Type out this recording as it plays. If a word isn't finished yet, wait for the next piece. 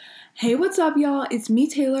Hey, what's up, y'all? It's me,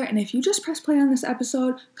 Taylor, and if you just press play on this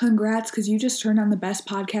episode, congrats, because you just turned on the best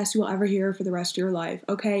podcast you will ever hear for the rest of your life,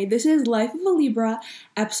 okay? This is Life of a Libra,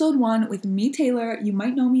 episode 1 with me, Taylor. You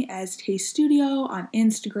might know me as Tay Studio on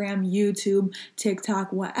Instagram, YouTube,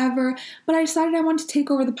 TikTok, whatever, but I decided I wanted to take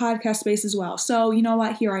over the podcast space as well. So, you know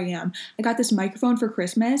what? Here I am. I got this microphone for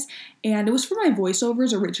Christmas, and it was for my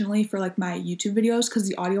voiceovers originally for like my YouTube videos, because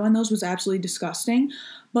the audio on those was absolutely disgusting.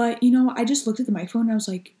 But, you know, I just looked at the microphone and I was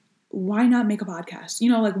like, why not make a podcast? You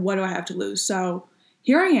know, like, what do I have to lose? So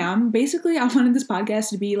here I am. Basically, I wanted this podcast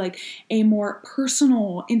to be like a more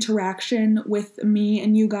personal interaction with me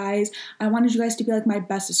and you guys. I wanted you guys to be like my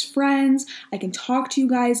bestest friends. I can talk to you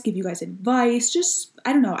guys, give you guys advice.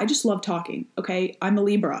 I don't know. I just love talking. Okay. I'm a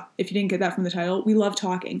Libra. If you didn't get that from the title, we love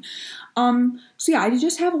talking. So yeah, I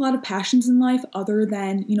just have a lot of passions in life other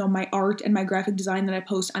than, you know, my art and my graphic design that I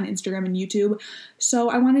post on Instagram and YouTube. So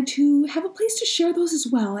I wanted to have a place to share those as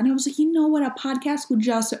well. And I was like, you know what? A podcast would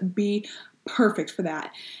just be perfect for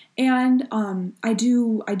that. And I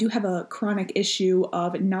do have a chronic issue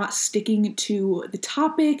of not sticking to the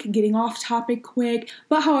topic, getting off topic quick.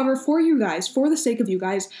 But however, for you guys, for the sake of you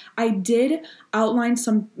guys, I did outline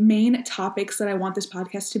some main topics that I want this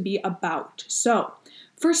podcast to be about. So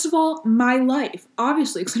first of all, my life,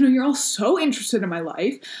 obviously, because I know you're all so interested in my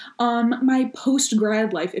life, my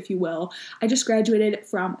post-grad life, if you will. I just graduated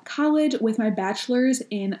from college with my bachelor's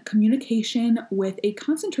in communication with a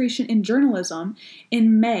concentration in journalism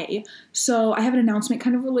in May. So I have an announcement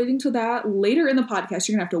kind of relating to that later in the podcast.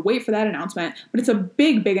 You're going to have to wait for that announcement, but it's a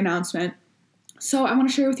big, big announcement. So I want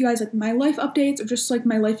to share with you guys like my life updates or just like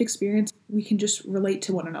my life experience. We can just relate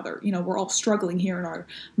to one another. You know, we're all struggling here in our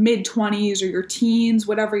mid-20s or your teens,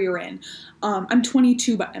 whatever you're in. I'm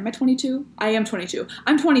 22, but am I 22? I am 22.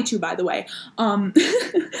 I'm 22, by the way.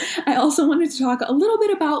 I also wanted to talk a little bit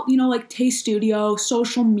about, you know, like Tay Studio,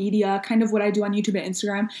 social media, kind of what I do on YouTube and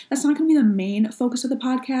Instagram. That's not going to be the main focus of the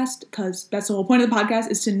podcast because that's the whole point of the podcast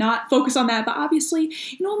is to not focus on that. But obviously,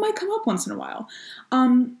 you know, it might come up once in a while.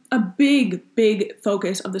 A big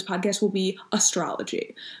focus of this podcast will be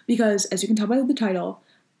astrology because, as you can tell by the title,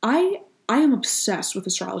 I am obsessed with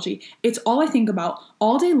astrology. It's all I think about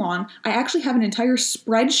all day long. I actually have an entire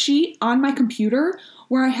spreadsheet on my computer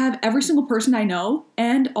where I have every single person I know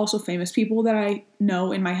and also famous people that I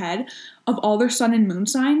know in my head of all their sun and moon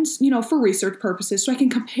signs, you know, for research purposes, so I can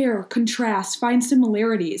compare, contrast, find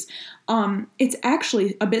similarities. It's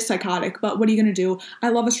actually a bit psychotic, but what are you going to do? I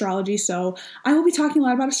love astrology, so I will be talking a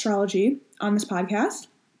lot about astrology on this podcast.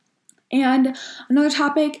 And another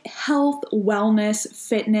topic, health, wellness,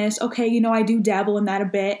 fitness. Okay, you know, I do dabble in that a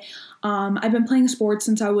bit. I've been playing sports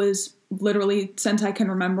since I can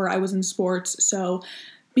remember. I was in sports, so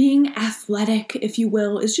being athletic, if you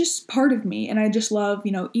will, is just part of me, and I just love,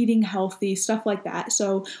 you know, eating healthy, stuff like that,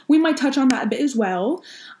 so we might touch on that a bit as well.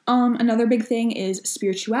 Another big thing is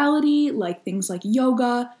spirituality, like things like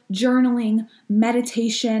yoga, journaling,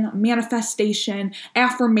 meditation, manifestation,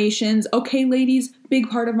 affirmations. Okay, ladies, big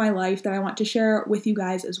part of my life that I want to share with you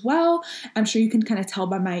guys as well. I'm sure you can kind of tell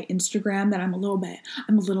by my Instagram that I'm a little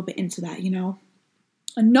bit into that, you know.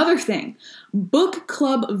 Another thing, book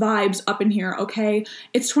club vibes up in here, okay?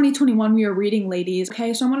 It's 2021, we are reading, ladies,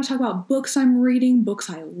 okay? So I want to talk about books I'm reading, books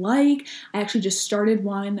I like. I actually just started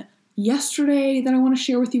one yesterday that I want to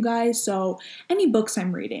share with you guys, so any books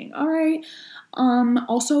I'm reading, all right?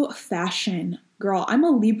 Also, fashion. Girl, I'm a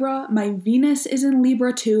Libra. My Venus is in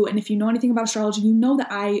Libra too, and if you know anything about astrology, you know that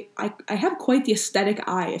I have quite the aesthetic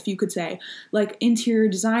eye, if you could say. Like interior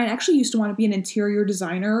design. I actually used to want to be an interior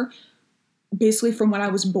designer basically from when I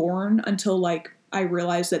was born until like I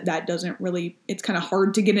realized that doesn't really, it's kind of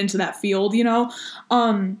hard to get into that field, you know?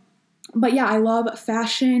 But yeah, I love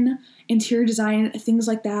fashion, interior design, things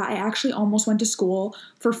like that. I actually almost went to school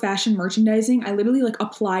for fashion merchandising. I literally like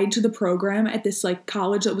applied to the program at this like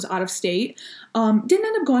college that was out of state. Didn't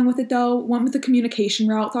end up going with it though. Went with the communication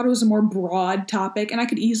route. Thought it was a more broad topic and I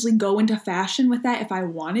could easily go into fashion with that if I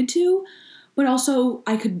wanted to. But also,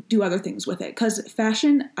 I could do other things with it. Because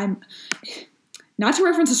fashion, not to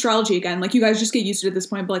reference astrology again, like you guys just get used to it at this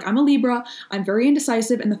point, but like I'm a Libra, I'm very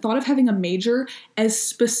indecisive, and the thought of having a major as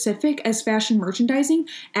specific as fashion merchandising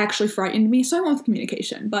actually frightened me, so I went with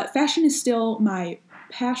communication. But fashion is still my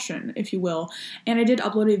passion, if you will. And I did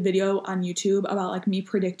upload a video on YouTube about like me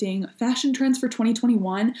predicting fashion trends for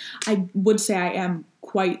 2021. I would say I am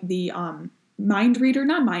quite the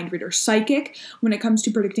psychic when it comes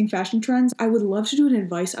to predicting fashion trends. I would love to do an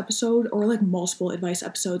advice episode or like multiple advice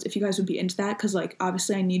episodes if you guys would be into that, because like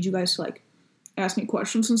obviously I need you guys to like ask me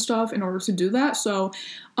questions and stuff in order to do that. So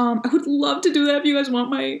I would love to do that if you guys want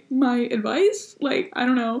my advice. Like, I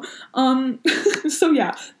don't know. So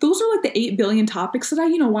yeah, those are like the 8 billion topics that I,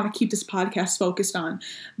 want to keep this podcast focused on.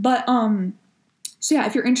 But so yeah,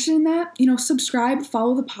 if you're interested in that, subscribe,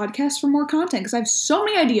 follow the podcast for more content because I have so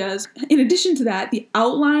many ideas. In addition to that, the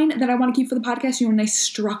outline that I want to keep for the podcast, a nice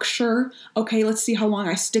structure. Okay, let's see how long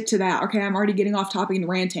I stick to that. Okay, I'm already getting off topic and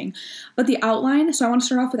ranting. But the outline, so I want to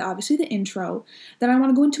start off with obviously the intro. Then I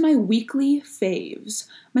want to go into my weekly faves.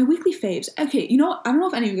 My weekly faves. Okay, I don't know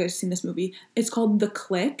if any of you guys have seen this movie. It's called The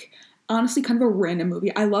Click. Honestly, kind of a random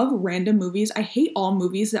movie. I love random movies. I hate all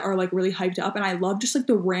movies that are like really hyped up, and I love just like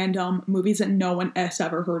the random movies that no one has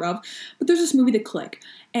ever heard of. But there's this movie, The Click,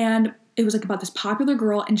 and it was like about this popular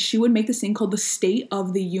girl, and she would make this thing called the State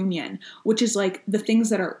of the Union, which is like the things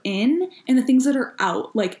that are in and the things that are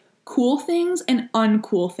out, like cool things and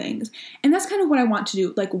uncool things. And that's kind of what I want to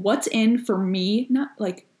do. Like, what's in for me, not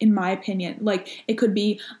like in my opinion. Like, it could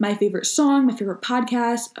be my favorite song, my favorite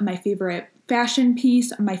podcast, my favorite fashion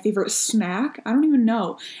piece, my favorite snack, I don't even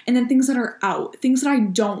know. And then things that are out, things that I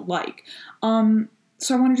don't like.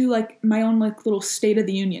 So I want to do like my own like little State of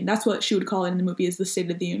the Union. That's what she would call it in the movie, is the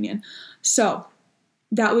State of the Union. So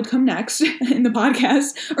that would come next in the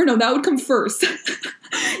podcast. Or no, that would come first.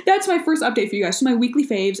 That's my first update for you guys. So my weekly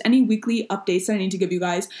faves, any weekly updates that I need to give you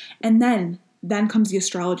guys. And then comes the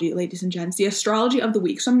astrology, ladies and gents, the astrology of the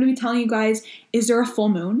week. So I'm going to be telling you guys, is there a full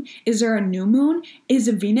moon? Is there a new moon? Is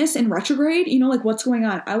Venus in retrograde? Like what's going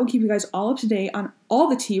on? I will keep you guys all up to date on all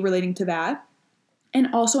the tea relating to that.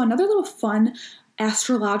 And also another little fun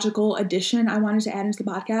astrological addition I wanted to add into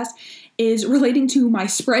the podcast is relating to my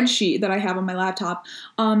spreadsheet that I have on my laptop,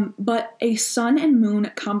 but a sun and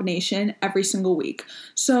moon combination every single week.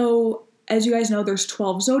 So as you guys know, there's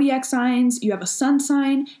 12 zodiac signs, you have a sun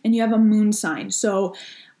sign, and you have a moon sign. So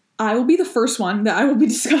I will be the first one that I will be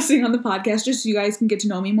discussing on the podcast just so you guys can get to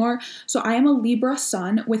know me more. So I am a Libra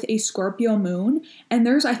sun with a Scorpio moon, and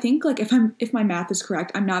there's, I think, like if my math is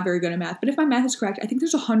correct, I'm not very good at math, but if my math is correct, I think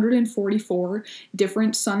there's 144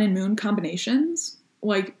 different sun and moon combinations.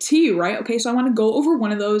 Like tea, right? Okay, so I want to go over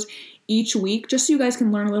one of those each week just so you guys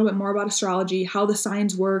can learn a little bit more about astrology, how the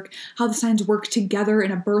signs work together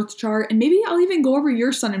in a birth chart, and maybe I'll even go over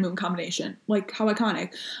your sun and moon combination. Like, how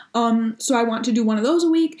iconic. So I want to do one of those a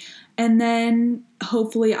week, and then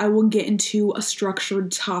hopefully I will get into a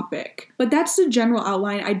structured topic. But that's the general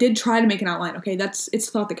outline. I did try to make an outline, okay? It's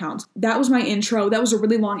thought that counts. That was my intro. That was a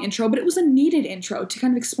really long intro, but it was a needed intro to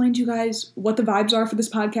kind of explain to you guys what the vibes are for this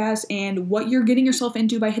podcast and what you're getting yourself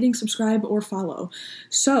into by hitting subscribe or follow.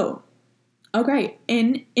 So, okay,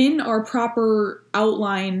 in our proper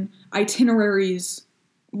outline, itineraries,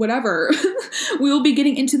 whatever, we will be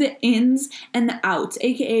getting into the ins and the outs,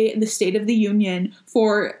 aka the State of the Union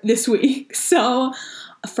for this week. So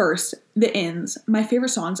first, the ins. My favorite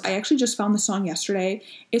songs. I actually just found the song yesterday.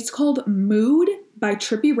 It's called Mood by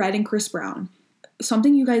Trippie Redd and Chris Brown.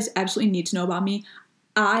 Something you guys absolutely need to know about me.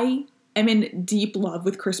 I am in deep love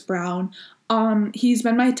with Chris Brown. He's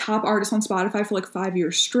been my top artist on Spotify for like 5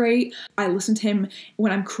 years straight. I listen to him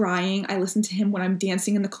when I'm crying. I listen to him when I'm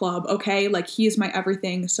dancing in the club, okay? Like, he is my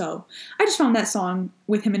everything. So I just found that song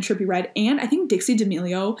with him and Trippie Redd. And I think Dixie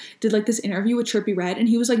D'Amelio did like this interview with Trippie Redd, and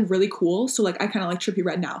he was like really cool. So like, I kind of like Trippie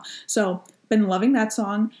Redd now. So been loving that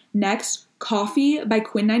song. Next, Coffee by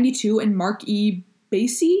Quinn92 and Mark E.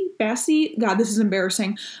 Bassey. God, this is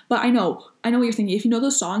embarrassing. But I know what you're thinking. If you know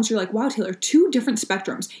those songs, you're like, wow, Taylor, 2 different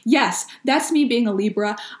spectrums. Yes, that's me being a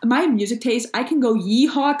Libra. My music taste, I can go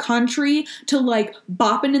yeehaw country to like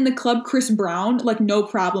bopping in the club Chris Brown, like no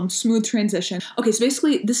problem, smooth transition. Okay, so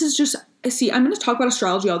basically this is just, see, I'm going to talk about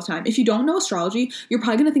astrology all the time. If you don't know astrology, you're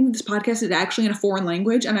probably going to think that this podcast is actually in a foreign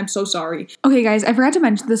language, and I'm so sorry. Okay, guys, I forgot to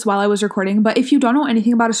mention this while I was recording, but if you don't know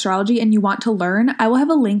anything about astrology and you want to learn, I will have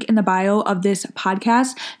a link in the bio of this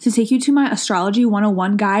podcast to take you to my Astrology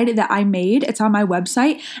 101 guide that I made. It's on my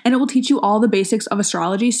website, and it will teach you all the basics of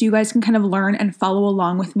astrology so you guys can kind of learn and follow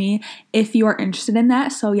along with me if you are interested in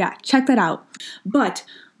that. So yeah, check that out. But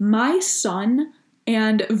my sun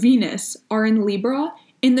and Venus are in Libra,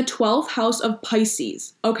 in the 12th house of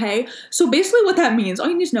Pisces, okay? So basically what that means, all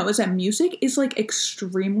you need to know is that music is like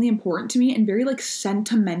extremely important to me and very like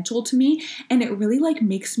sentimental to me, and it really like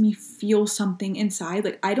makes me feel something inside.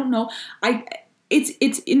 Like, I don't know,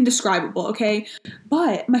 it's indescribable, okay?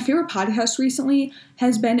 But my favorite podcast recently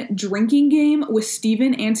has been Drinking Game with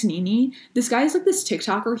Steven Antonini. This guy is like this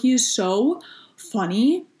TikToker. He is so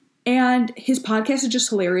funny. And his podcast is just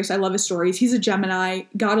hilarious. I love his stories. He's a Gemini.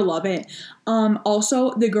 Gotta love it.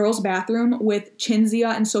 Also, The Girls' Bathroom with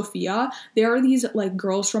Chinzia and Sophia. They are these like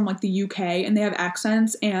girls from like the UK and they have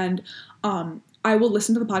accents, and I will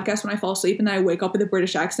listen to the podcast when I fall asleep and then I wake up with a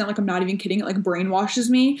British accent. Like, I'm not even kidding. It like brainwashes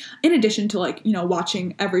me. In addition to like, you know,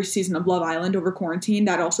 watching every season of Love Island over quarantine,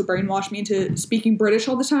 that also brainwashed me into speaking British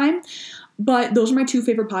all the time. But those are my 2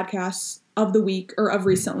 favorite podcasts of the week or of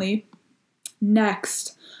recently.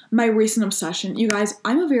 Next, my recent obsession. You guys,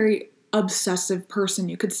 I'm a very obsessive person,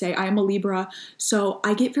 you could say. I am a Libra, so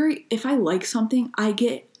I get if I like something, I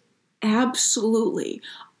get absolutely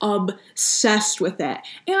obsessed with it.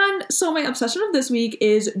 And so my obsession of this week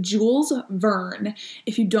is Jules Verne.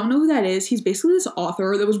 If you don't know who that is, he's basically this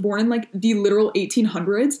author that was born in like the literal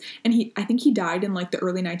 1800s, and I think he died in like the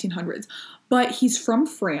early 1900s, but he's from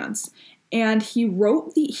France. And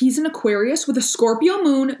he's an Aquarius with a Scorpio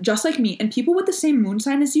moon, just like me. And people with the same moon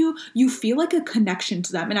sign as you feel like a connection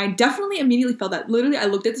to them. And I definitely immediately felt that. Literally, I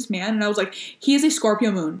looked at this man and I was like, he is a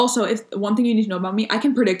Scorpio moon. Also, if one thing you need to know about me, I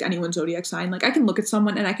can predict anyone's zodiac sign. Like, I can look at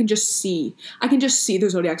someone and I can just see their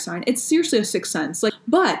zodiac sign. It's seriously a sixth sense. Like,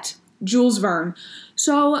 but Jules Verne.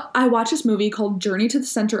 So I watched this movie called Journey to the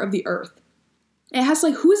Center of the Earth. It has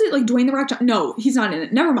like, who is it? Like Dwayne The Rock Johnson? No, he's not in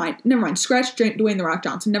it. Never mind. Scratch Dwayne The Rock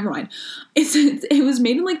Johnson. Never mind. It was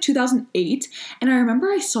made in like 2008. And I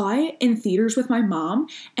remember I saw it in theaters with my mom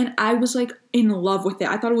and I was like in love with it.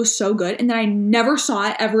 I thought it was so good. And then I never saw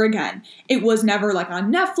it ever again. It was never like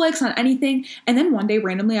on Netflix, on anything. And then one day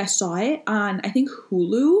randomly I saw it on, I think,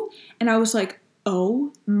 Hulu. And I was like,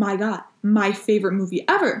 oh my God, my favorite movie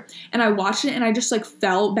ever. And I watched it and I just like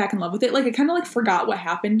fell back in love with it. Like, I kind of like forgot what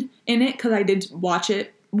happened in it because I did watch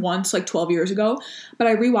it once like 12 years ago, but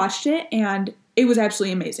I rewatched it and it was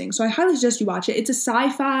absolutely amazing. So I highly suggest you watch it. It's a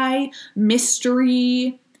sci-fi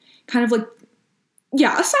mystery, kind of like,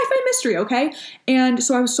 yeah, a sci-fi mystery, okay? And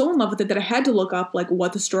so I was so in love with it that I had to look up like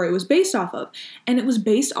what the story was based off of. And it was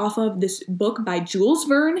based off of this book by Jules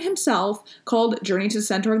Verne himself called Journey to the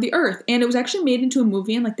Center of the Earth. And it was actually made into a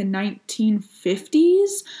movie in like the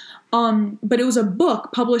 1950s. But it was a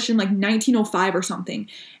book published in like 1905 or something.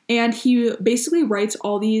 And he basically writes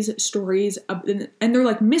all these stories and they're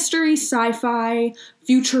like mystery, sci-fi,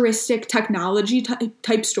 futuristic technology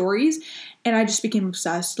type stories. And I just became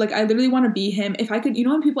obsessed. Like, I literally want to be him. If I could, you know,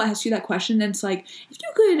 when people ask you that question, and it's like, if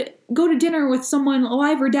you could go to dinner with someone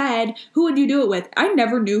alive or dead, who would you do it with? I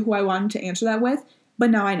never knew who I wanted to answer that with, but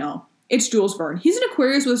now I know. It's Jules Verne. He's an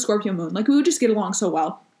Aquarius with a Scorpio moon. Like, we would just get along so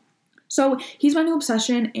well. So he's my new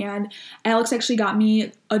obsession, and Alex actually got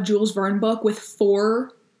me a Jules Verne book with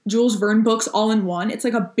 4 Jules Verne books all in one. It's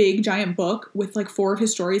like a big giant book with like 4 of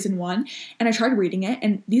his stories in one. And I tried reading it,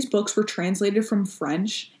 and these books were translated from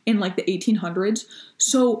French in like the 1800s.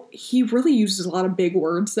 So he really uses a lot of big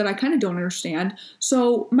words that I kind of don't understand.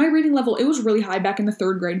 So my reading level, it was really high back in the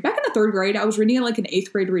 3rd grade. Back in the 3rd grade, I was reading at like an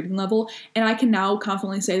 8th grade reading level. And I can now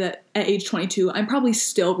confidently say that at age 22, I'm probably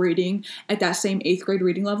still reading at that same 8th grade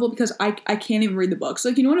reading level because I can't even read the books.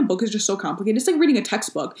 Like, you know, when a book is just so complicated, it's like reading a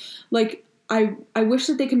textbook. Like, I wish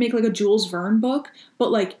that they could make like a Jules Verne book,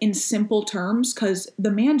 but like in simple terms, because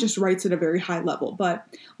the man just writes at a very high level, but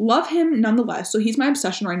love him nonetheless. So he's my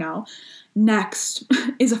obsession right now. Next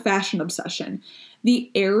is a fashion obsession.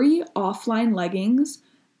 The Aerie offline leggings.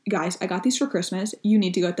 Guys, I got these for Christmas. You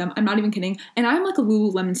need to get them. I'm not even kidding. And I'm like a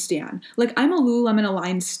Lululemon stan. Like, I'm a Lululemon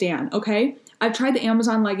aligned stan, okay? I've tried the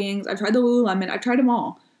Amazon leggings. I've tried the Lululemon. I've tried them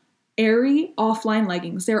all. Aerie offline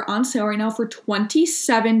leggings. They're on sale right now for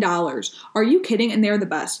 $27. Are you kidding? And they're the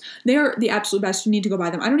best. They are the absolute best. You need to go buy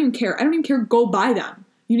them. I don't even care. Go buy them.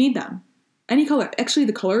 You need them. Any color. Actually,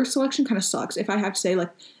 the color selection kind of sucks. If I have to say,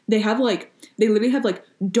 like, they literally have like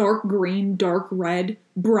dark green, dark red,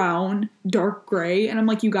 brown, dark gray. And I'm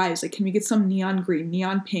like, you guys, like, can we get some neon green,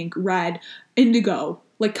 neon pink, red, indigo?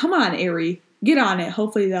 Like, come on, Aerie. Get on it.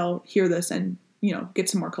 Hopefully they'll hear this and, you know, get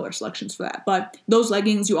some more color selections for that. But those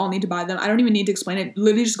leggings, you all need to buy them. I don't even need to explain it.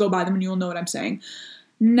 Literally just go buy them and you'll know what I'm saying.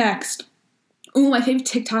 Next. Ooh, my favorite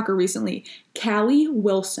TikToker recently, Callie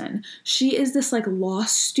Wilson. She is this like law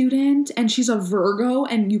student and she's a Virgo.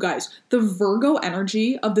 And you guys, the Virgo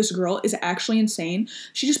energy of this girl is actually insane.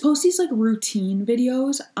 She just posts these like routine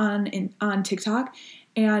videos on TikTok,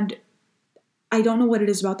 and I don't know what it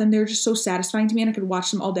is about them. They're just so satisfying to me and I could watch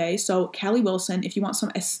them all day. So Callie Wilson, if you want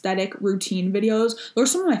some aesthetic routine videos, those are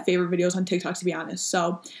some of my favorite videos on TikTok, to be honest.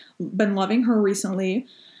 So been loving her recently.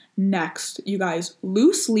 Next, you guys,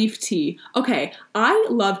 loose leaf tea. Okay, I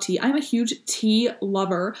love tea. I'm a huge tea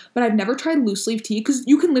lover, but I've never tried loose leaf tea because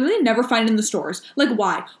you can literally never find it in the stores. Like,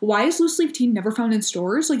 why? Why is loose leaf tea never found in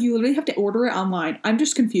stores? Like, you literally have to order it online. I'm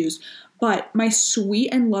just confused. But my sweet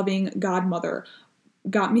and loving godmother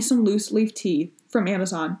got me some loose leaf tea from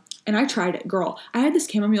Amazon, and I tried it, girl. I had this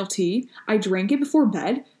chamomile tea. I drank it before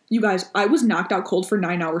bed. You guys, I was knocked out cold for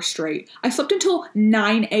 9 hours straight. I slept until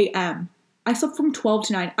 9 a.m. I slept from 12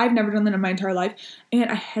 to 9. I've never done that in my entire life. And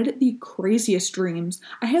I had the craziest dreams.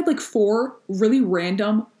 I had like 4 really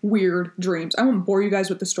random, weird dreams. I won't bore you guys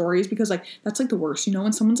with the stories because like that's like the worst, you know,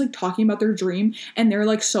 when someone's like talking about their dream and they're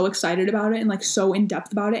like so excited about it and like so in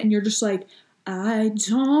depth about it and you're just like, I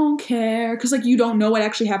don't care. Because like you don't know what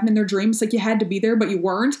actually happened in their dreams. Like you had to be there, but you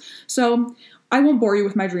weren't. So I won't bore you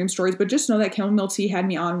with my dream stories, but just know that chamomile tea had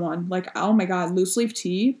me on one. Like, oh my God, loose leaf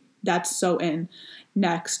tea. That's so in.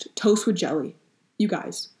 Next, toast with jelly. You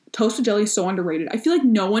guys, toast with jelly is so underrated. I feel like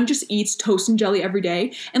no one just eats toast and jelly every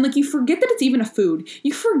day. And like you forget that it's even a food.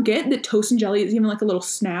 You forget that toast and jelly is even like a little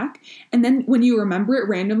snack. And then when you remember it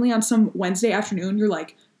randomly on some Wednesday afternoon, you're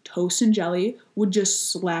like, toast and jelly would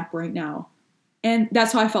just slap right now. And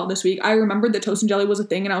that's how I felt this week. I remembered that toast and jelly was a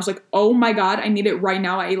thing and I was like, oh my God, I need it right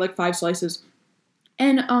now. I ate like 5 slices.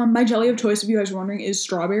 And my jelly of choice, if you guys are wondering, is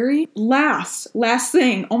strawberry. Last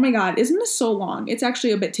thing. Oh my God, isn't this so long? It's actually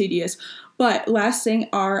a bit tedious. But last thing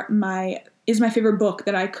is my favorite book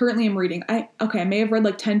that I currently am reading. I may have read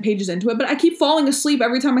like 10 pages into it, but I keep falling asleep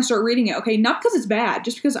every time I start reading it. Okay, not because it's bad,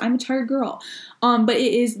 just because I'm a tired girl. But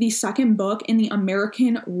it is the second book in the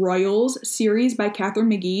American Royals series by Katharine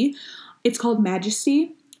McGee. It's called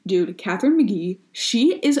Majesty. Dude, Katharine McGee,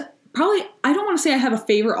 she is probably, I don't want to say I have a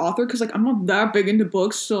favorite author because like I'm not that big into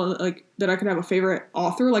books, so like that I could have a favorite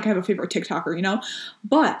author, like I have a favorite TikToker, you know?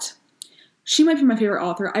 But she might be my favorite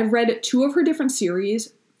author. I've read 2 of her different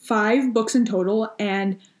series, 5 books in total,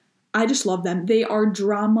 and I just love them. They are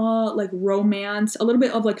drama, like romance, a little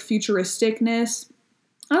bit of like futuristicness.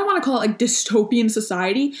 I don't want to call it like dystopian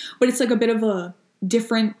society, but it's like a bit of a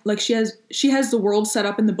different, like she has the world set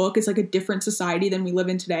up in the book. It's like a different society than we live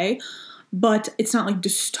in today. But it's not like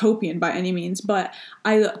dystopian by any means, but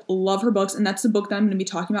I love her books, and that's the book that I'm going to be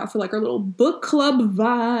talking about for like our little book club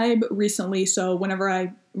vibe recently, so whenever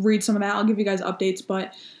I read some of that, I'll give you guys updates,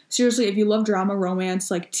 but seriously, if you love drama, romance,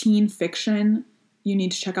 like teen fiction, you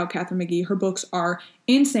need to check out Katharine McGee. Her books are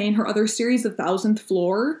insane. Her other series, The 1,000th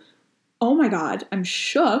Floor, oh my God, I'm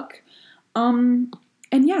shook. And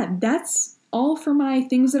yeah, that's all for my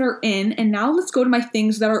things that are in, and now let's go to my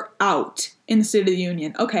things that are out in the State of the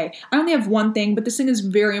Union. Okay, I only have one thing, but this thing is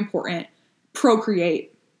very important.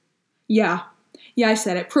 Procreate. Yeah, I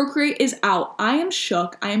said it. Procreate is out. I am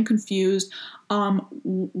shook. I am confused.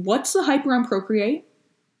 What's the hype around Procreate?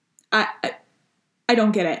 I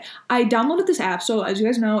don't get it. I downloaded this app, so as you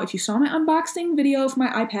guys know, if you saw my unboxing video for my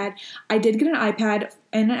iPad, I did get an iPad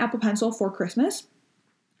and an Apple Pencil for Christmas,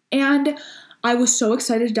 and I was so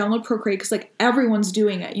excited to download Procreate because like everyone's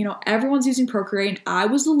doing it, you know, everyone's using Procreate, and I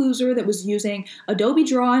was the loser that was using Adobe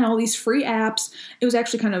Draw and all these free apps. It was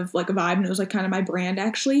actually kind of like a vibe, and it was like kind of my brand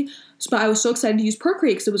actually. But I was so excited to use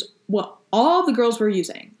Procreate because it was what all the girls were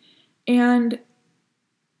using, and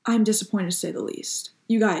I'm disappointed to say the least.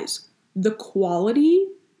 You guys, the quality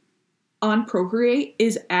on Procreate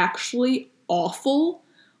is actually awful.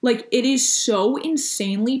 Like it is so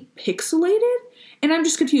insanely pixelated. And I'm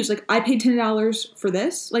just confused. Like, I paid $10 for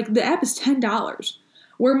this. Like, the app is $10.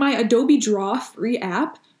 Where my Adobe Draw free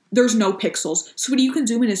app, there's no pixels. Sweetie, you can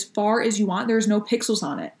zoom in as far as you want. There's no pixels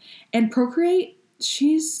on it. And Procreate,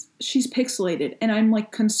 she's pixelated. And I'm,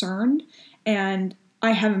 like, concerned. And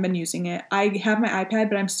I haven't been using it. I have my iPad,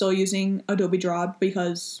 but I'm still using Adobe Draw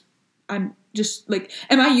because I'm just, like,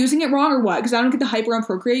 am I using it wrong or what? Because I don't get the hype around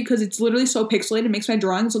Procreate because it's literally so pixelated. It makes my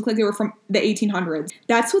drawings look like they were from the 1800s.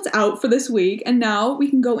 That's what's out for this week. And now we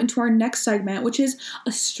can go into our next segment, which is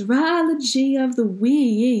Astrology of the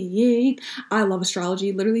Week. I love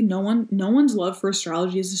astrology. Literally no one's love for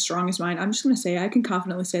astrology is as strong as mine. I'm just going to say it. I can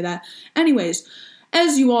confidently say that. Anyways,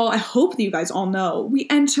 as you all, I hope that you guys all know, we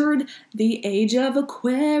entered the age of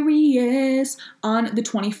Aquarius on the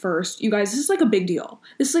 21st. You guys, this is like a big deal.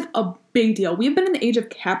 This is like a big deal. We have been in the age of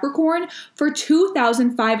Capricorn for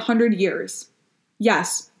 2,500 years.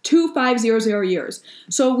 Yes, 2,500 years.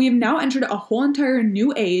 So we've now entered a whole entire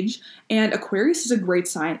new age, and Aquarius is a great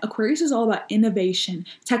sign. Aquarius is all about innovation,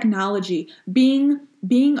 technology, being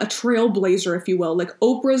a trailblazer, if you will. Like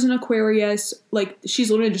Oprah's an Aquarius, like she's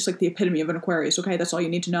literally just like the epitome of an Aquarius, okay? That's all you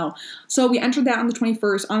need to know. So we entered that on the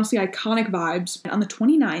 21st, honestly iconic vibes. And on the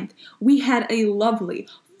 29th, we had a lovely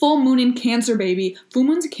full moon in Cancer, baby. Full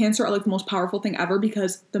moons in Cancer are like the most powerful thing ever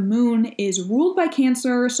because the moon is ruled by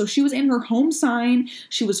Cancer, so she was in her home sign,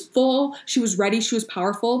 she was full, she was ready, she was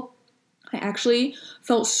powerful. I actually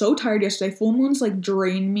felt so tired yesterday. Full moons like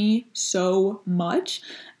drain me so much,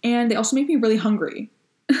 and they also make me really hungry.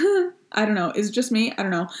 I don't know. Is it just me? I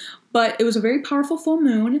don't know. But it was a very powerful full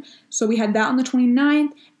moon. So we had that on the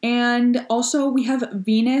 29th. And also we have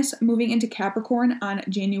Venus moving into Capricorn on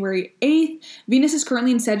January 8th. Venus is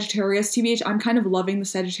currently in Sagittarius. TBH, I'm kind of loving the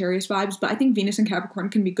Sagittarius vibes, but I think Venus and Capricorn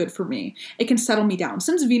can be good for me. It can settle me down.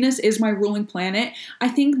 Since Venus is my ruling planet, I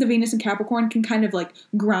think the Venus and Capricorn can kind of like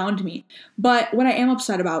ground me. But what I am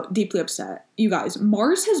upset about, deeply upset, you guys,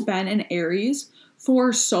 Mars has been in Aries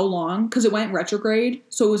for so long because it went retrograde,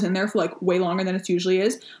 so it was in there for like way longer than it usually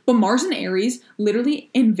is. But Mars in Aries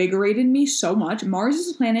literally invigorated me so much. Mars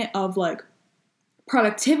is a planet of like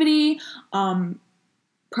productivity, I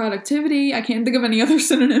can't think of any other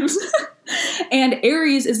synonyms. And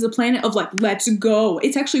Aries is the planet of like, let's go.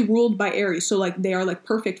 It's actually ruled by Aries, so like they are like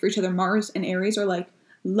perfect for each other. Mars and Aries are like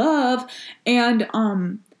love, and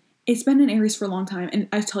it's been in Aries for a long time, and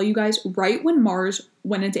I tell you guys, right when Mars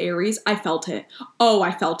went into Aries, I felt it. Oh,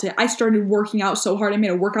 I felt it. I started working out so hard. I made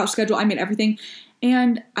a workout schedule. I made everything,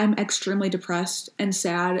 and I'm extremely depressed and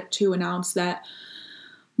sad to announce that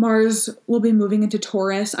Mars will be moving into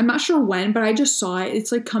Taurus. I'm not sure when, but I just saw it.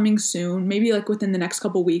 It's like coming soon, maybe like within the next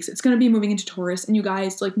couple weeks. It's going to be moving into Taurus, and you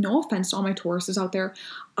guys, like, no offense to all my Tauruses out there.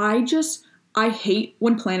 I hate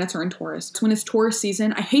when planets are in Taurus. When it's Taurus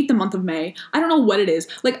season, I hate the month of May. I don't know what it is.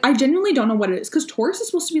 Like, I genuinely don't know what it is, because Taurus is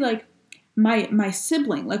supposed to be like my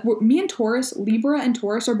sibling. Like, me and Taurus, Libra and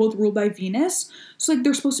Taurus are both ruled by Venus. So like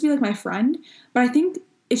they're supposed to be like my friend, but I think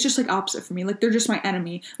it's just like opposite for me. Like, they're just my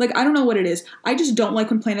enemy. Like, I don't know what it is. I just don't like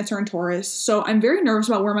when planets are in Taurus. So I'm very nervous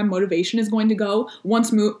about where my motivation is going to go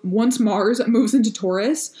once Mars moves into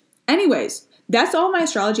Taurus. Anyways, that's all my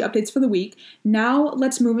astrology updates for the week. Now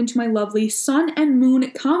let's move into my lovely sun and moon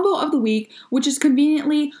combo of the week, which is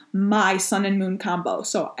conveniently my sun and moon combo.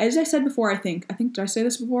 So as I said before, I think, did I say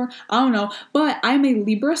this before? I don't know, but I'm a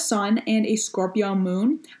Libra sun and a Scorpio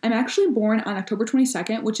moon. I'm actually born on October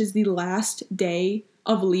 22nd, which is the last day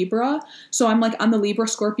of Libra. So I'm like on the Libra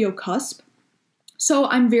Scorpio cusp. So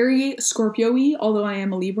I'm very Scorpio-y, although I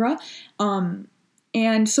am a Libra.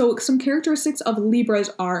 And so some characteristics of Libras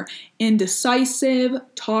are indecisive,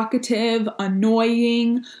 talkative,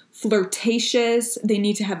 annoying, flirtatious. They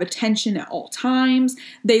need to have attention at all times.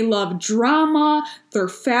 They love drama. They're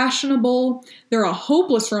fashionable. They're a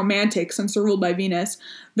hopeless romantic since they're ruled by Venus.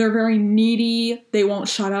 They're very needy. They won't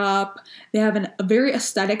shut up. They have a very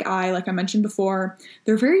aesthetic eye, like I mentioned before.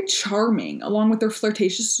 They're very charming, along with their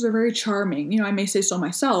flirtatious. They're very charming. You know, I may say so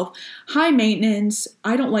myself. High maintenance.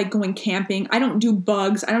 I don't like going camping. I don't do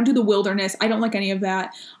bugs. I don't do the wilderness. I don't like any of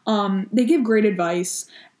that. They give great advice.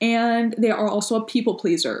 And they are also a people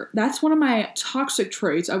pleaser. That's one of my toxic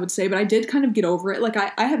traits, I would say, but I did kind of get over it. Like,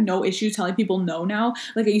 I have no issue telling people no now.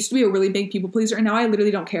 Like, I used to be a really big people pleaser, and now I literally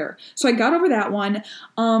don't care. So I got over that one.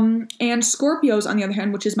 And Scorpios, on the other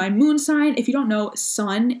hand, which is my moon sign. If you don't know,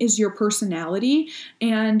 sun is your personality,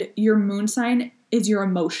 and your moon sign is your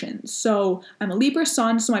emotions. So I'm a Libra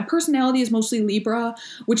sun, so my personality is mostly Libra,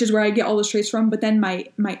 which is where I get all those traits from, but then my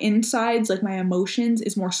insides, like my emotions,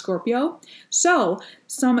 is more Scorpio. So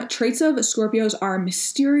some traits of Scorpios are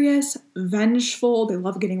mysterious, vengeful, they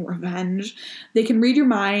love getting revenge, they can read your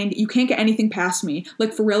mind, you can't get anything past me.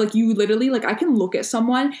 Like, for real, like, you literally, like, I can look at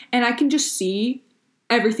someone and I can just see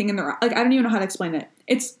everything in their, like, I don't even know how to explain it.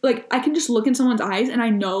 It's like, I can just look in someone's eyes and I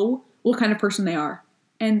know what kind of person they are.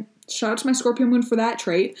 And shout out to my Scorpio moon for that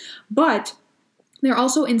trait. But they're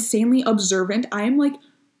also insanely observant. I'm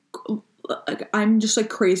just like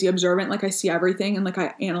crazy observant. Like, I see everything and like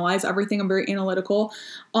I analyze everything. I'm very analytical.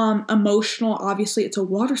 Emotional, obviously it's a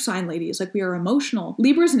water sign, ladies. Like, we are emotional.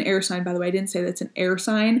 Libra is an air sign, by the way. I didn't say that's an air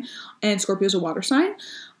sign, and Scorpio is a water sign.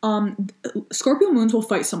 Scorpio moons will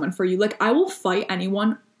fight someone for you. Like, I will fight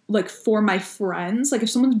anyone, like, for my friends. Like,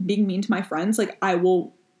 if someone's being mean to my friends, like, I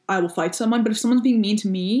will fight someone. But if someone's being mean to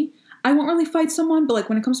me, I won't really fight someone. But like,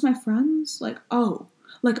 when it comes to my friends, oh,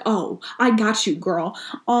 I got you, girl.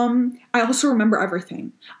 I also remember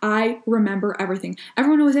everything.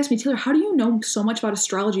 Everyone always asks me, Taylor, how do you know so much about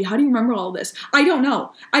astrology? How do you remember all this? I don't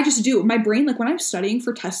know. I just do. My brain, like, when I'm studying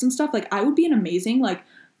for tests and stuff, like, I would be an amazing, like,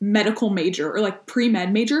 medical major or like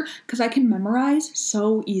pre-med major because I can memorize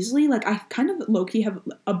so easily. Like, I kind of low-key have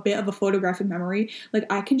a bit of a photographic memory.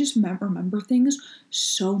 Like, I can just remember things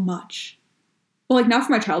so much. Well, like, not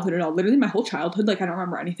for my childhood at all. Literally my whole childhood, like, I don't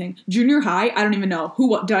remember anything. Junior high, I don't even know.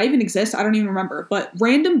 Did I even exist? I don't even remember. But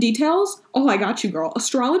random details, oh, I got you, girl.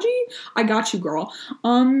 Astrology, I got you, girl.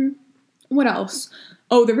 What else?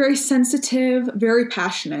 Oh, they're very sensitive, very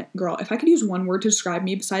passionate, girl. If I could use one word to describe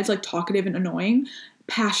me besides, like, talkative and annoying,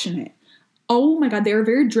 passionate. oh my God, they are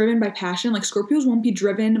very driven by passion. Like Scorpios won't be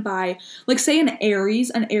driven by, like say an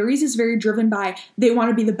Aries is very driven by, they want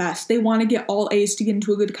to be the best. They want to get all A's to get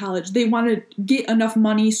into a good college. They want to get enough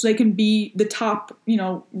money so they can be the top,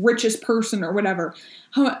 richest person or whatever.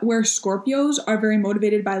 Where Scorpios are very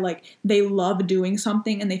motivated by like, they love doing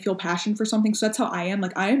something and they feel passion for something. So that's how I am.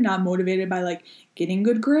 Like I am not motivated by like getting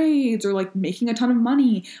good grades or like making a ton of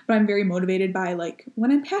money, but I'm very motivated by like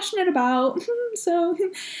what I'm passionate about. So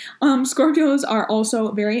Scorpios are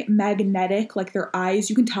also very magnetic. Like their eyes,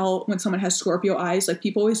 you can tell when someone has Scorpio eyes. Like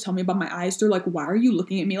people always tell me about my eyes. They're like, why are you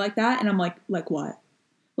looking at me like that? And I'm like what?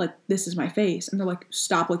 Like, this is my face. And they're like,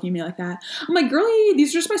 stop looking at me like that. I'm like, girlie,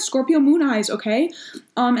 these are just my Scorpio moon eyes, okay?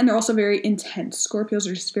 And they're also very intense. Scorpios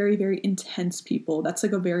are just very, very intense people. That's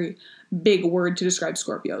like a very big word to describe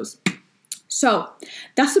Scorpios. So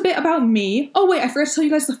that's a bit about me. Oh wait, I forgot to tell you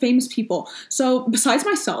guys the famous people. So besides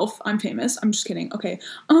myself, I'm famous. I'm just kidding. Okay.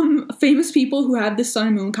 Famous people who have this sun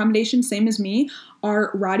and moon combination, same as me,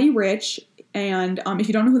 are Roddy Ricch. And if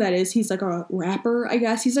you don't know who that is, he's like a rapper, I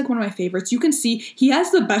guess. He's like one of my favorites. You can see he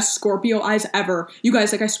has the best Scorpio eyes ever. You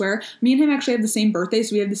guys, like I swear, me and him actually have the same birthday,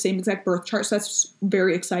 so we have the same exact birth chart, so that's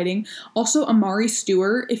very exciting. Also, Amari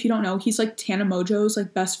Stewart, if you don't know, he's like Tana Mojo's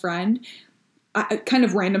like best friend. Kind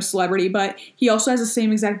of random celebrity, but he also has the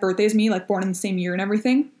same exact birthday as me, like born in the same year and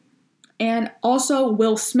everything. And also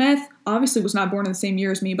Will Smith, obviously was not born in the same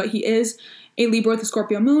year as me, but he is a Libra with a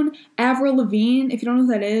Scorpio moon. Avril Lavigne, if you don't know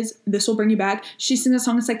who that is, this will bring you back. She sings a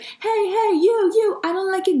song that's like, hey, you, I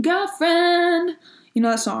don't like your girlfriend. You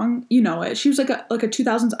know that song? You know it. She was like a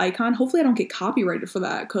 2000s icon. Hopefully I don't get copyrighted for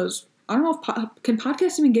that, because I don't know if can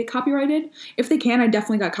podcasts even get copyrighted? If they can, I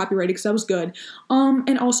definitely got copyrighted because that was good.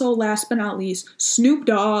 And also last but not least, Snoop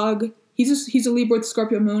Dogg. He's a Libra with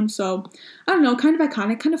Scorpio moon, so I don't know, kind of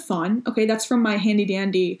iconic, kind of fun. Okay, that's from my handy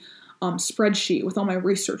dandy spreadsheet with all my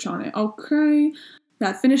research on it. Okay,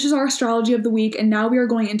 that finishes our astrology of the week, and now we are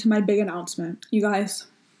going into my big announcement. You guys,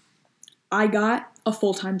 I got a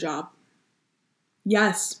full-time job.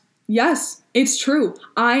 Yes, it's true.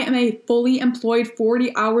 I am a fully employed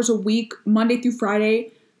 40 hours a week, Monday through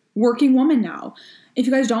Friday, working woman now. If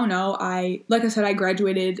you guys don't know, like I said, I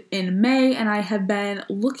graduated in May, and I have been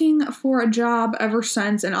looking for a job ever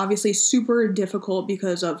since, and obviously super difficult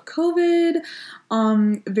because of COVID.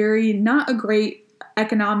 Very not a great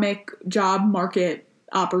economic job market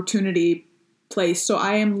opportunity place. So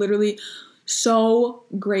I am literally so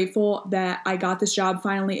grateful that I got this job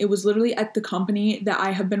finally. It was literally at the company that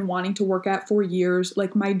I have been wanting to work at for years,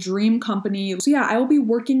 like my dream company. So yeah, I will be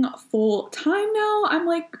working full time now. I'm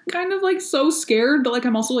like kind of like so scared, but like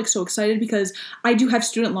I'm also like so excited because I do have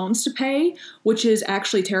student loans to pay, which is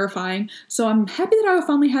actually terrifying. So I'm happy that I will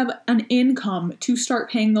finally have an income to start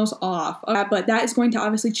paying those off. But that is going to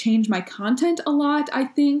obviously change my content a lot, I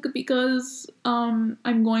think, because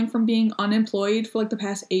I'm going from being unemployed for like the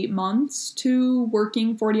past 8 months to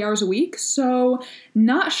working 40 hours a week. So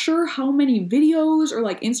not sure how many videos or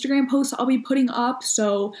like Instagram posts I'll be putting up.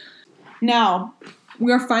 So now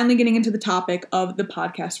we are finally getting into the topic of the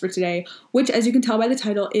podcast for today, which, as you can tell by the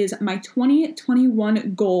title, is my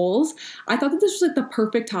 2021 goals. I thought that this was like the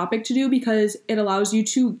perfect topic to do because it allows you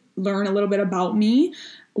to learn a little bit about me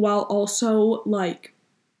while also like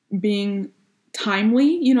being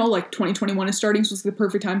timely, like 2021 is starting, so it's the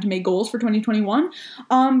perfect time to make goals for 2021.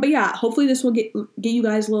 But yeah, hopefully this will get you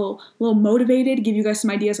guys a little motivated, give you guys some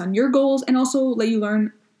ideas on your goals, and also let you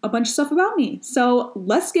learn a bunch of stuff about me. So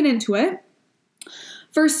let's get into it.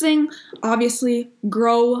 First thing, obviously,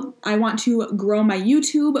 I want to grow my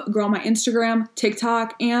YouTube, grow my Instagram,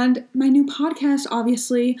 TikTok, and my new podcast,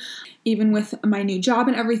 obviously, even with my new job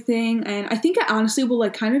and everything. And I think I honestly will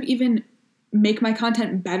like kind of even make my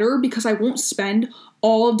content better because I won't spend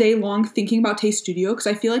all day long thinking about Tay Studio, because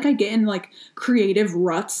I feel like I get in like creative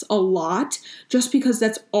ruts a lot just because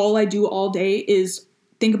that's all I do all day is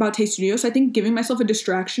think about Tay Studio. So I think giving myself a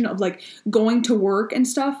distraction of like going to work and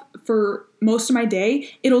stuff for most of my day,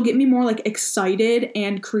 it'll get me more like excited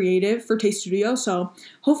and creative for Tay Studio. So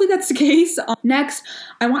hopefully that's the case. Next,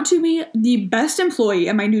 I want to be the best employee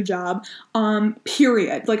at my new job,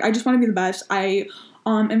 period. Like I just want to be the best.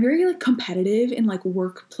 I'm very like competitive in like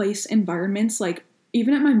workplace environments. Like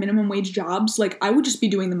even at my minimum wage jobs, like I would just be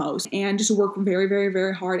doing the most and just work very, very,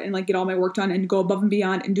 very hard and like get all my work done and go above and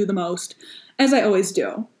beyond and do the most, as I always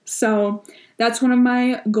do. So that's one of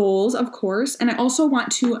my goals, of course. And I also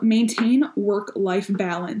want to maintain work-life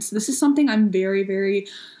balance. This is something I'm very, very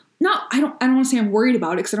I don't want to say I'm worried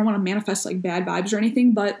about it because I don't want to manifest like bad vibes or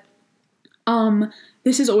anything, but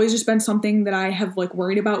this has always just been something that I have like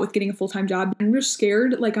worried about with getting a full-time job. I'm just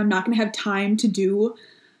scared like I'm not going to have time to do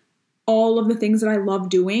all of the things that I love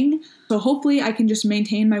doing. So hopefully I can just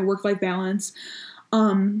maintain my work-life balance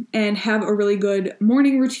and have a really good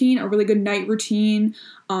morning routine, a really good night routine,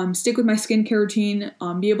 stick with my skincare routine,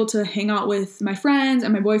 be able to hang out with my friends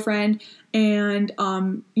and my boyfriend, and,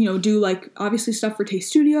 do like obviously stuff for Taste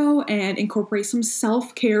Studio and incorporate some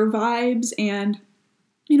self-care vibes and,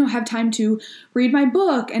 have time to read my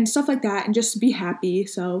book and stuff like that and just be happy.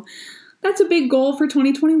 So that's a big goal for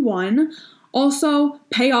 2021. Also,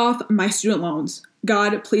 pay off my student loans.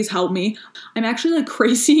 God, please help me. I'm actually like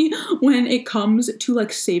crazy when it comes to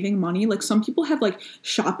like saving money. Like some people have like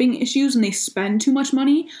shopping issues and they spend too much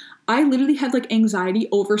money. I literally have like anxiety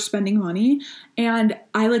over spending money, and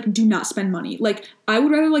I like do not spend money. Like I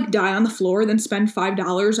would rather like die on the floor than spend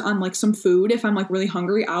 $5 on like some food if I'm like really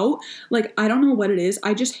hungry out. Like I don't know what it is.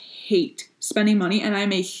 I just hate spending money, and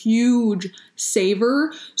I'm a huge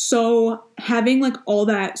saver. So having like all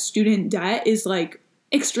that student debt is like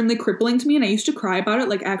extremely crippling to me, and I used to cry about it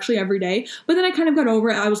like actually every day. But then I kind of got over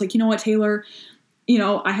it. I was like, you know what, Taylor?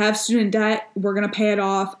 I have student debt. We're going to pay it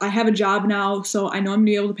off. I have a job now, so I know I'm going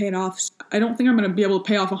to be able to pay it off. I don't think I'm going to be able to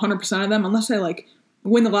pay off 100% of them unless I like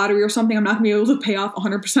win the lottery or something. I'm not going to be able to pay off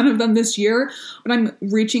 100% of them this year, but I'm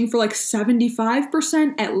reaching for like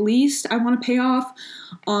 75% at least I want to pay off.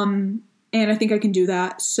 And I think I can do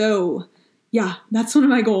that. So yeah, that's one of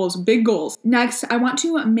my goals, big goals. Next, I want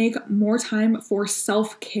to make more time for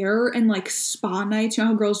self-care and like spa nights. You know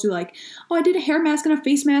how girls do like, oh, I did a hair mask and a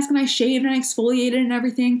face mask and I shaved and I exfoliated and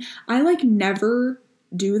everything. I like never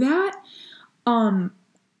do that.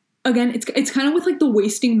 Again, it's kind of with like the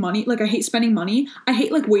wasting money. Like I hate spending money. I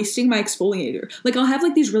hate like wasting my exfoliator. Like I'll have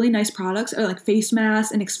like these really nice products or like face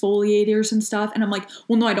masks and exfoliators and stuff. And I'm like,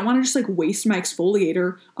 well, no, I don't want to just like waste my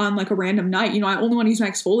exfoliator on like a random night. I only want to use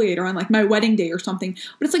my exfoliator on like my wedding day or something.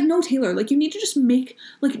 But it's like, no, Taylor, like you need to just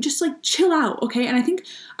just chill out. Okay. And I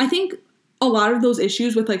think a lot of those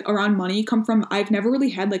issues with like around money come from, I've never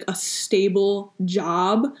really had like a stable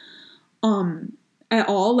job, at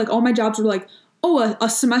all. Like all my jobs were like, oh, a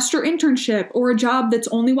semester internship, or a job that's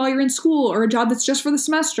only while you're in school, or a job that's just for the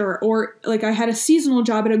semester, or like I had a seasonal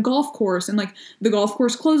job at a golf course and like the golf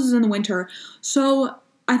course closes in the winter. So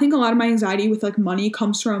I think a lot of my anxiety with like money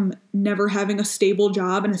comes from never having a stable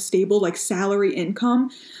job and a stable like salary income.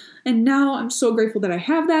 And now I'm so grateful that I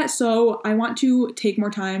have that. So I want to take more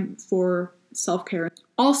time for self-care.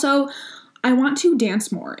 Also, I want to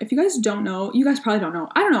dance more. If you guys don't know, you guys probably don't know.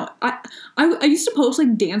 I don't know. I used to post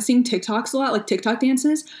like dancing TikToks a lot, like TikTok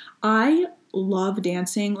dances. I love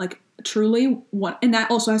dancing, like truly. And that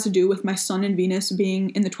also has to do with my sun and Venus being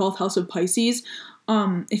in the 12th house of Pisces.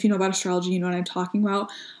 If you know about astrology, you know what I'm talking about.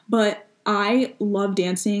 But I love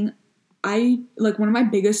dancing. I like one of my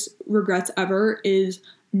biggest regrets ever is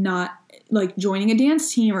not like joining a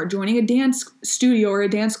dance team or joining a dance studio or a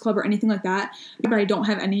dance club or anything like that. But I don't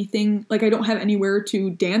have anything, like I don't have anywhere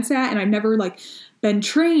to dance at, and I've never like been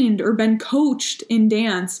trained or been coached in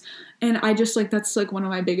dance. And I just like, that's like one of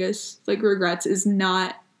my biggest like regrets is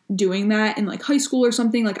not doing that in like high school or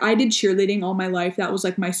something. Like I did cheerleading all my life. That was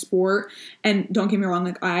like my sport. And don't get me wrong,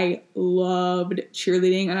 like I loved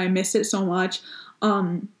cheerleading and I missed it so much.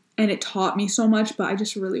 And it taught me so much, but I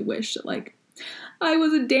just really wish that like I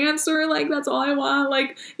was a dancer, like that's all I want,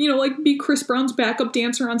 like, like be Chris Brown's backup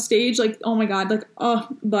dancer on stage, like, oh my god, like,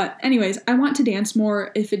 but anyways, I want to dance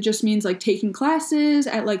more if it just means like taking classes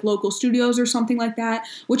at like local studios or something like that,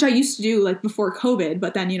 which I used to do like before COVID,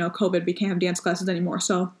 but then, COVID, we can't have dance classes anymore,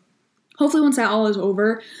 so hopefully once that all is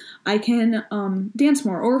over, I can dance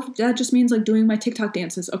more, or if that just means like doing my TikTok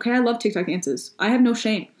dances. Okay, I love TikTok dances. I have no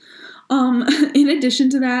shame. In addition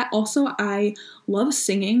to that, also I love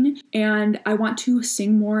singing and I want to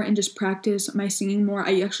sing more and just practice my singing more.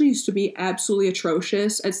 I actually used to be absolutely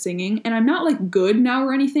atrocious at singing, and I'm not like good now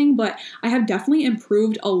or anything, but I have definitely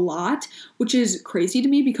improved a lot, which is crazy to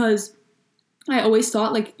me because I always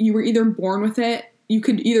thought like you were either born with it, you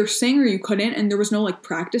could either sing or you couldn't, and there was no like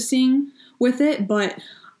practicing with it, but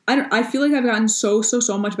I feel like I've gotten so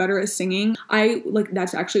much better at singing. I like,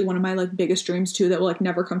 that's actually one of my like biggest dreams too that will like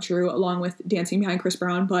never come true along with dancing behind Chris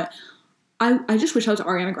Brown, but I just wish I was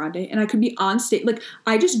Ariana Grande and I could be on stage. Like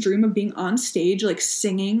I just dream of being on stage, like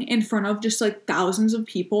singing in front of just like thousands of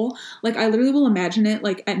people. Like I literally will imagine it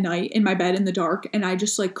like at night in my bed in the dark, and I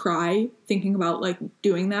just like cry thinking about like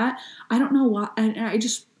doing that. I don't know why.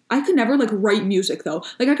 I could never like write music though.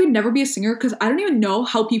 Like I could never be a singer because I don't even know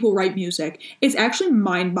how people write music. It's actually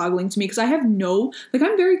mind-boggling to me because I have like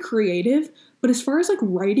I'm very creative, but as far as like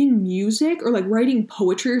writing music or like writing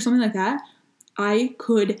poetry or something like that, I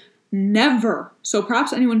could never. So props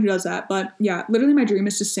to anyone who does that. But yeah, literally my dream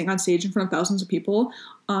is to sing on stage in front of thousands of people.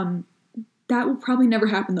 that will probably never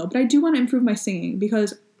happen though. But I do want to improve my singing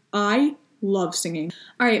because I love singing.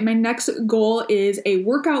 All right, my next goal is a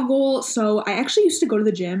workout goal. So I actually used to go to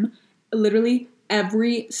the gym literally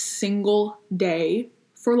every single day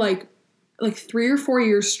for like 3 or 4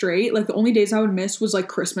 years straight. Like the only days I would miss was like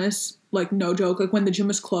Christmas, like no joke, like when the gym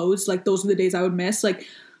was closed, like those were the days I would miss. Like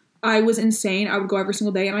I was insane. I would go every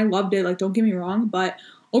single day and I loved it. Like don't get me wrong, but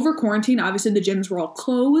over quarantine, obviously the gyms were all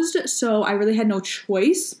closed, so I really had no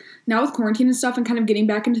choice. Now with quarantine and stuff and kind of getting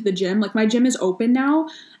back into the gym, like my gym is open now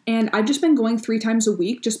and I've just been going 3 times a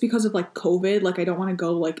week just because of like COVID. Like I don't want to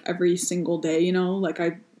go like every single day, you know, like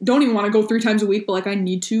I don't even want to go 3 times a week, but like I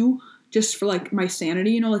need to just for like my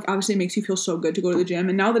sanity, you know, like obviously it makes you feel so good to go to the gym.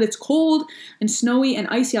 And now that it's cold and snowy and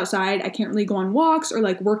icy outside, I can't really go on walks or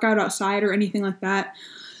like work out outside or anything like that.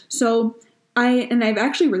 So I've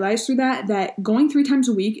actually realized through that going 3 times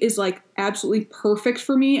a week is like absolutely perfect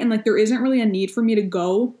for me. And like there isn't really a need for me to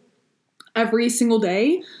go every single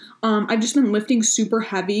day. I've just been lifting super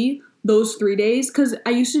heavy those 3 days because I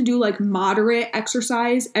used to do like moderate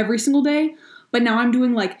exercise every single day. But now I'm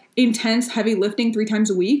doing like intense heavy lifting 3 times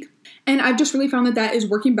a week. And I've just really found that is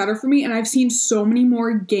working better for me. And I've seen so many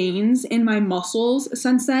more gains in my muscles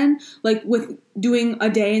since then, like with doing a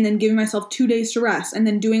day and then giving myself 2 days to rest and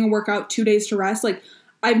then doing a workout 2 days to rest. Like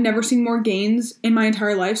I've never seen more gains in my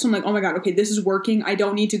entire life. So I'm like, oh my God, okay, this is working. I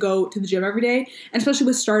don't need to go to the gym every day. And especially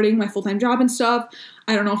with starting my full-time job and stuff,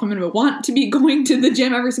 I don't know if I'm going to want to be going to the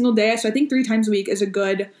gym every single day. So I think 3 times a week is a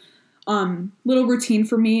good little routine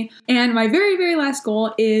for me. And my very, very last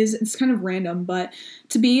goal is, it's kind of random, but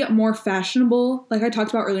to be more fashionable. Like I talked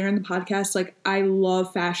about earlier in the podcast, like I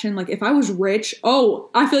love fashion. Like if I was rich,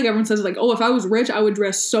 I feel like everyone says like, if I was rich, I would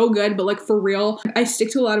dress so good. But like for real, I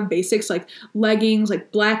stick to a lot of basics, like leggings,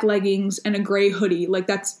 like black leggings and a gray hoodie. Like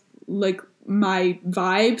that's like my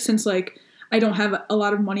vibe since like I don't have a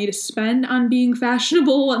lot of money to spend on being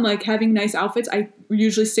fashionable and like having nice outfits. I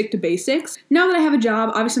usually stick to basics. Now that I have a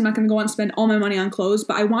job, obviously I'm not going to go out and spend all my money on clothes,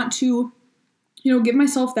 but I want to, you know, give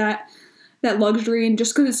myself that luxury. And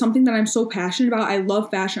just because it's something that I'm so passionate about, I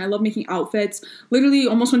love fashion. I love making outfits. Literally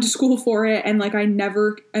almost went to school for it. And like I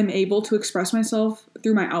never am able to express myself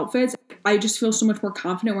through my outfits. I just feel so much more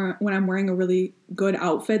confident when I'm wearing a really good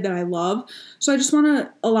outfit that I love. So I just want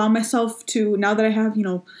to allow myself to, now that I have, you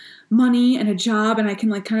know, money and a job and I can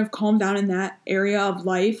like kind of calm down in that area of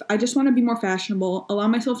life, I just want to be more fashionable, allow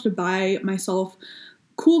myself to buy myself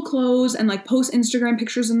cool clothes and like post Instagram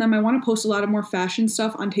pictures in them. I want to post a lot of more fashion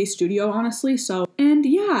stuff on Tay Studio, honestly. So, and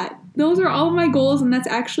yeah, those are all of my goals, and that's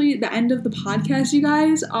actually the end of the podcast, you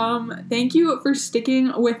guys. Thank you for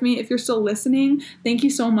sticking with me. If you're still listening, thank you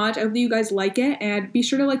so much. I hope that you guys like it, and be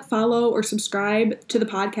sure to like follow or subscribe to the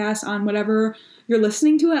podcast on whatever you're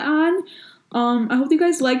listening to it on. I hope you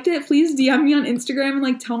guys liked it. Please DM me on Instagram and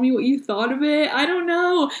like tell me what you thought of it. I don't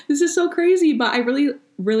know. This is so crazy, but I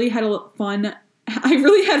really had fun. I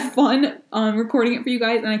really had fun recording it for you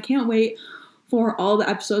guys, and I can't wait for all the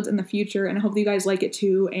episodes in the future, and I hope that you guys like it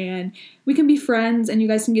too, and we can be friends, and you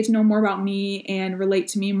guys can get to know more about me and relate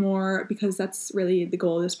to me more, because that's really the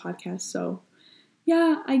goal of this podcast. So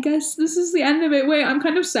yeah, I guess this is the end of it. Wait, I'm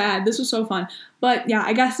kind of sad. This was so fun. But yeah,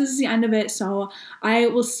 I guess this is the end of it. So I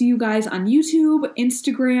will see you guys on YouTube,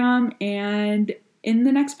 Instagram, and in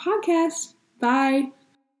the next podcast. Bye.